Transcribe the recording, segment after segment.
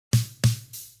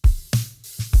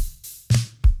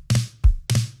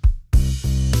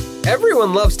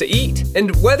Everyone loves to eat,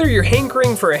 and whether you're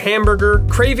hankering for a hamburger,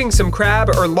 craving some crab,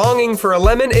 or longing for a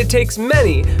lemon, it takes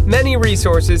many, many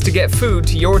resources to get food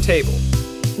to your table.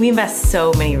 We invest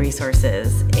so many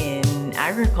resources in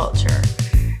agriculture.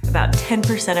 About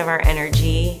 10% of our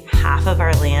energy, half of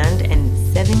our land, and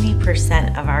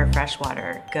 70% of our fresh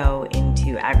water go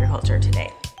into agriculture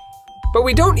today. But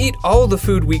we don't eat all the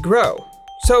food we grow.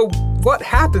 So what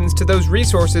happens to those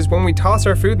resources when we toss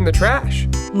our food in the trash?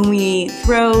 When we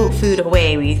throw food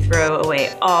away, we throw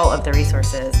away all of the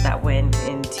resources that went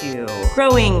into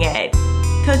growing it,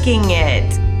 cooking it,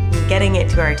 getting it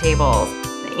to our tables.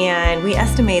 And we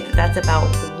estimate that that's about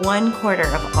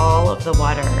 1/4 of all of the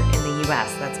water in the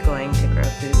US that's going to grow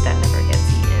food that never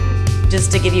gets eaten.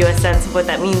 Just to give you a sense of what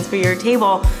that means for your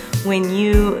table, when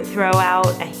you throw out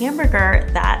a hamburger,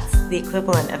 that's the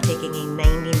equivalent of taking a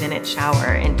 90-minute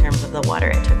shower in terms of the water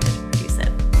it took to produce it.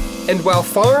 And while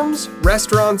farms,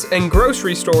 restaurants, and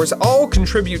grocery stores all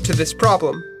contribute to this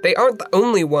problem, they aren't the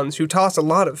only ones who toss a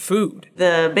lot of food.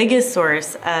 The biggest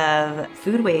source of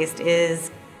food waste is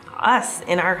us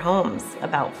in our homes.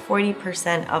 About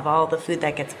 40% of all the food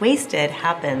that gets wasted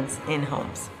happens in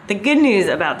homes. The good news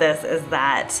about this is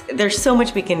that there's so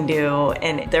much we can do,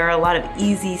 and there are a lot of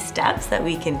easy steps that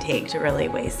we can take to really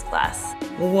waste less.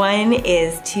 One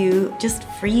is to just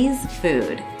freeze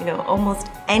food. You know, almost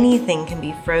anything can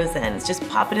be frozen. Just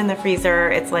pop it in the freezer.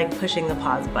 It's like pushing the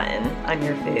pause button on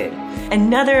your food.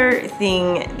 Another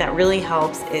thing that really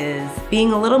helps is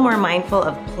being a little more mindful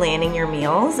of planning your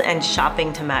meals and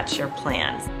shopping to match your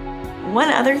plans. One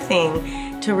other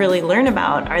thing to really learn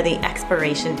about are the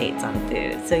expiration dates on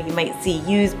food. So you might see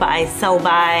use by, sell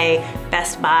by,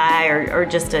 best by, or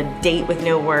just a date with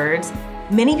no words.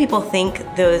 Many people think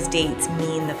those dates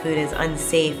mean the food is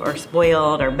unsafe or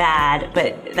spoiled or bad,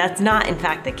 but that's not in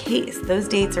fact the case. Those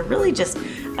dates are really just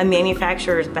a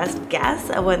manufacturer's best guess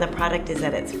of when the product is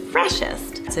at its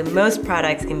freshest. So most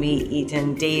products can be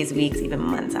eaten days, weeks, even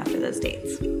months after those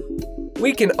dates.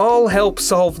 We can all help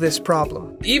solve this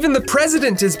problem. Even the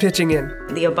president is pitching in.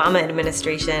 The Obama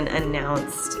administration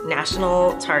announced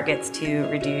national targets to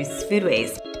reduce food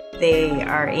waste. They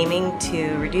are aiming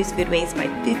to reduce food waste by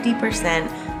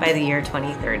 50% by the year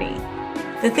 2030.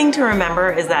 The thing to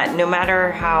remember is that no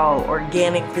matter how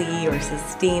organically or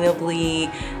sustainably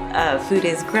food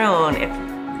is grown, if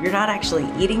you're not actually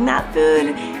eating that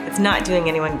food, it's not doing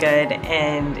anyone good,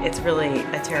 and it's really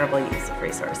a terrible use of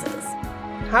resources.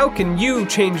 How can you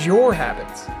change your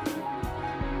habits?